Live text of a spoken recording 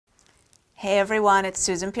Hey everyone, it's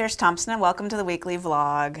Susan Pierce Thompson and welcome to the weekly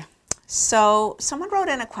vlog. So someone wrote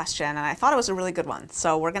in a question and I thought it was a really good one,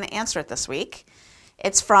 so we're going to answer it this week.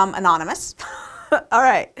 It's from Anonymous. All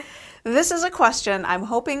right, this is a question I'm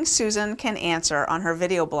hoping Susan can answer on her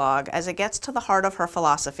video blog as it gets to the heart of her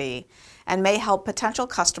philosophy and may help potential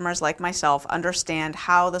customers like myself understand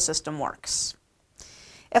how the system works.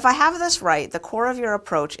 If I have this right, the core of your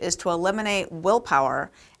approach is to eliminate willpower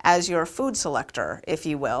as your food selector, if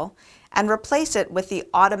you will, and replace it with the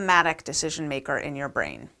automatic decision maker in your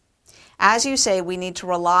brain. As you say, we need to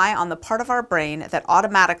rely on the part of our brain that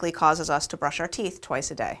automatically causes us to brush our teeth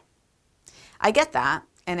twice a day. I get that,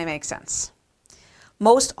 and it makes sense.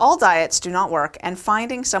 Most all diets do not work, and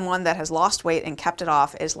finding someone that has lost weight and kept it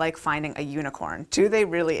off is like finding a unicorn. Do they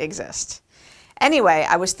really exist? Anyway,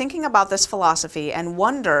 I was thinking about this philosophy and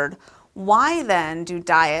wondered, why then do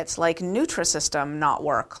diets like Nutrisystem not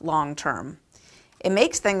work long term? It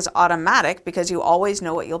makes things automatic because you always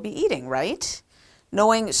know what you'll be eating, right?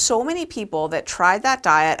 Knowing so many people that tried that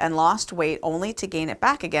diet and lost weight only to gain it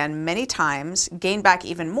back again many times, gain back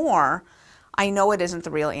even more, I know it isn't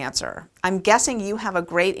the real answer. I'm guessing you have a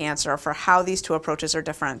great answer for how these two approaches are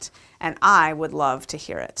different, and I would love to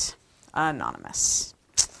hear it. Anonymous.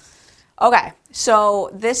 Okay,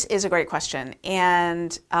 so this is a great question,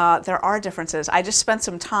 and there are differences. I just spent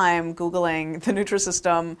some time Googling the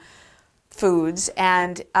Nutrisystem foods,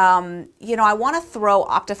 and I want to throw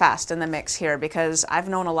Optifast in the mix here because I've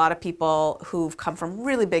known a lot of people who've come from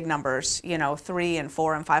really big numbers, 3 and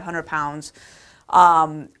 4 and 500 pounds,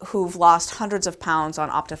 who've lost hundreds of pounds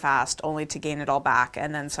on Optifast only to gain it all back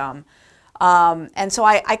and then some. And so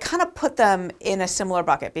I kind of put them in a similar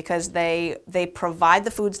bucket because they provide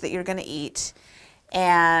the foods that you're going to eat,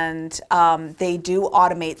 and they do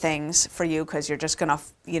automate things for you because you're just going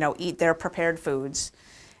to eat their prepared foods.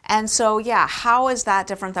 And so, yeah, how is that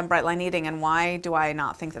different than bright line eating, and why do I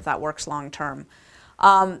not think that that works long term?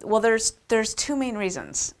 Well, there's two main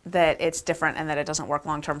reasons that it's different and that it doesn't work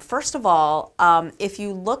long term. First of all, if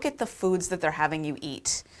you look at the foods that they're having you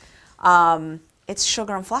eat, it's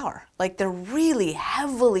sugar and flour. Like, they're really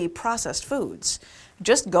heavily processed foods.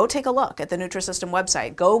 Just go take a look at the Nutrisystem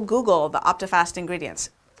website. Go Google the Optifast ingredients.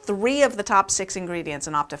 3 of the top 6 ingredients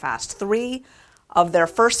in Optifast, 3 of their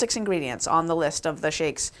first 6 ingredients on the list of the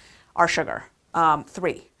shakes are sugar.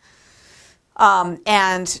 3.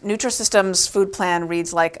 And Nutrisystem's food plan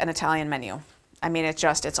reads like an Italian menu. I mean,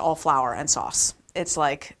 it's all flour and sauce. It's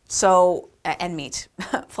like, and meat,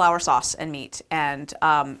 flour, sauce, and meat, and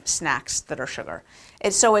snacks that are sugar.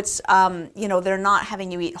 They're not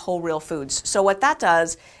having you eat whole real foods. So what that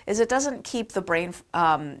does is it doesn't keep the brain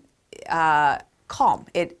calm.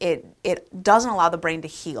 It doesn't allow the brain to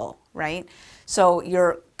heal, right? So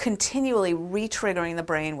you're continually re-triggering the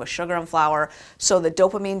brain with sugar and flour. So the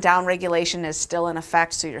dopamine downregulation is still in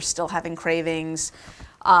effect. So you're still having cravings.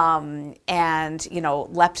 And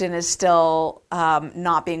leptin is still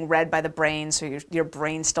not being read by the brain, so your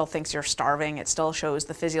brain still thinks you're starving. It still shows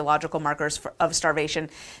the physiological markers of starvation.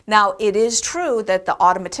 Now, it is true that the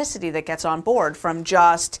automaticity that gets on board from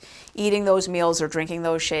just eating those meals or drinking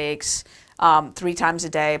those shakes 3 times a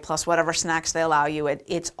day, plus whatever snacks they allow you,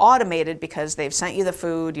 it's automated because they've sent you the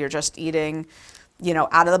food. You're just eating,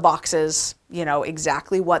 out of the boxes,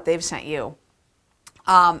 exactly what they've sent you.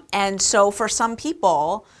 And so for some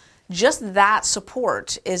people, just that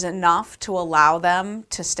support is enough to allow them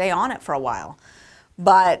to stay on it for a while.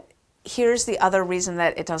 But here's the other reason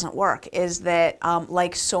that it doesn't work is that,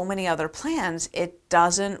 like so many other plans, it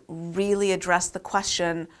doesn't really address the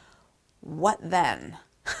question, what then?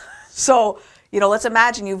 So, let's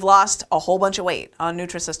imagine you've lost a whole bunch of weight on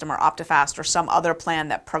Nutrisystem or Optifast or some other plan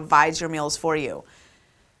that provides your meals for you.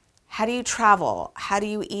 How do you travel? How do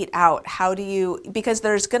you eat out? Because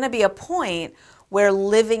there's going to be a point where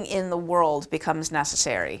living in the world becomes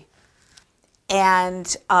necessary.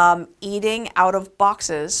 And eating out of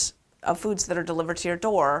boxes of foods that are delivered to your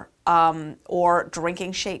door, or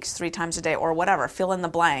drinking shakes 3 times a day, or whatever, fill in the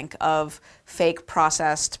blank of fake,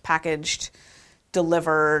 processed, packaged,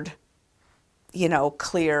 delivered,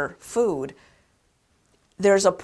 clear food. There's a